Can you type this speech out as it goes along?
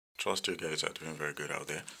Trust you guys are doing very good out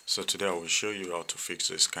there. So today I will show you how to fix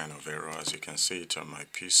this kind of error. As you can see it on my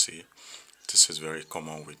PC. This is very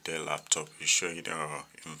common with Dell laptop. You show it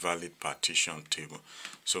invalid partition table.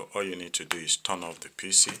 So all you need to do is turn off the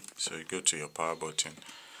PC. So you go to your power button,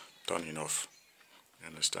 turn it off. You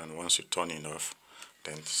understand? Once you turn it off,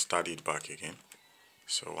 then start it back again.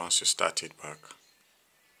 So once you start it back,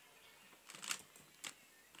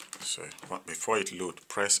 so before it load,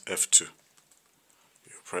 press F2.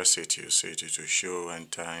 You press it, you see it will show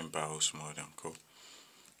enter in BIOS mode and go.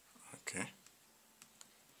 Okay.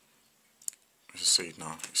 You see it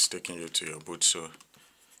now, it's taking you to your boot, so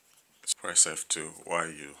press F2 while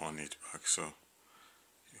you on it back. So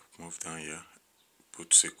you move down here,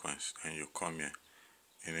 boot sequence, and you come here.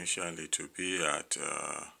 Initially to be at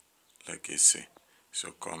legacy,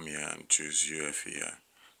 so come here and choose UEFI.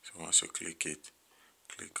 So once you click it,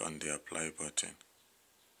 click on the apply button.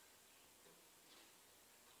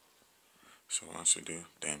 So once you do,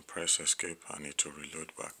 then press escape and it will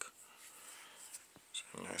reload back. So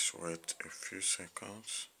let's wait a few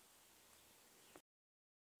seconds.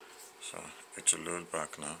 So it will load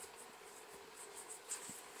back now.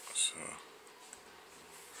 So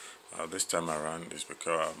this time around is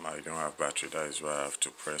because I don't have battery. That is why I have to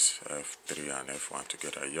press F3 and F1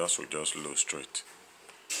 together. Yours will just load straight.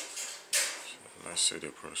 So let's see the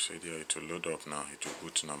procedure. It will load up now. It will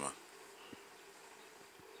boot normal.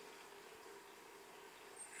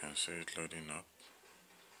 You can see it loading up.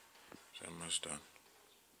 It's almost done.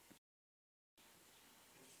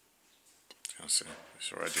 You can see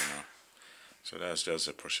it's ready now. So that's just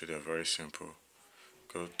the procedure. Very simple.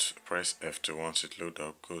 Go to press F2 once it load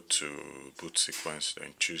up. Go to boot sequence,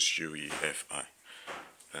 then choose UEFI,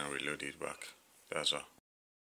 and reload it back. That's all.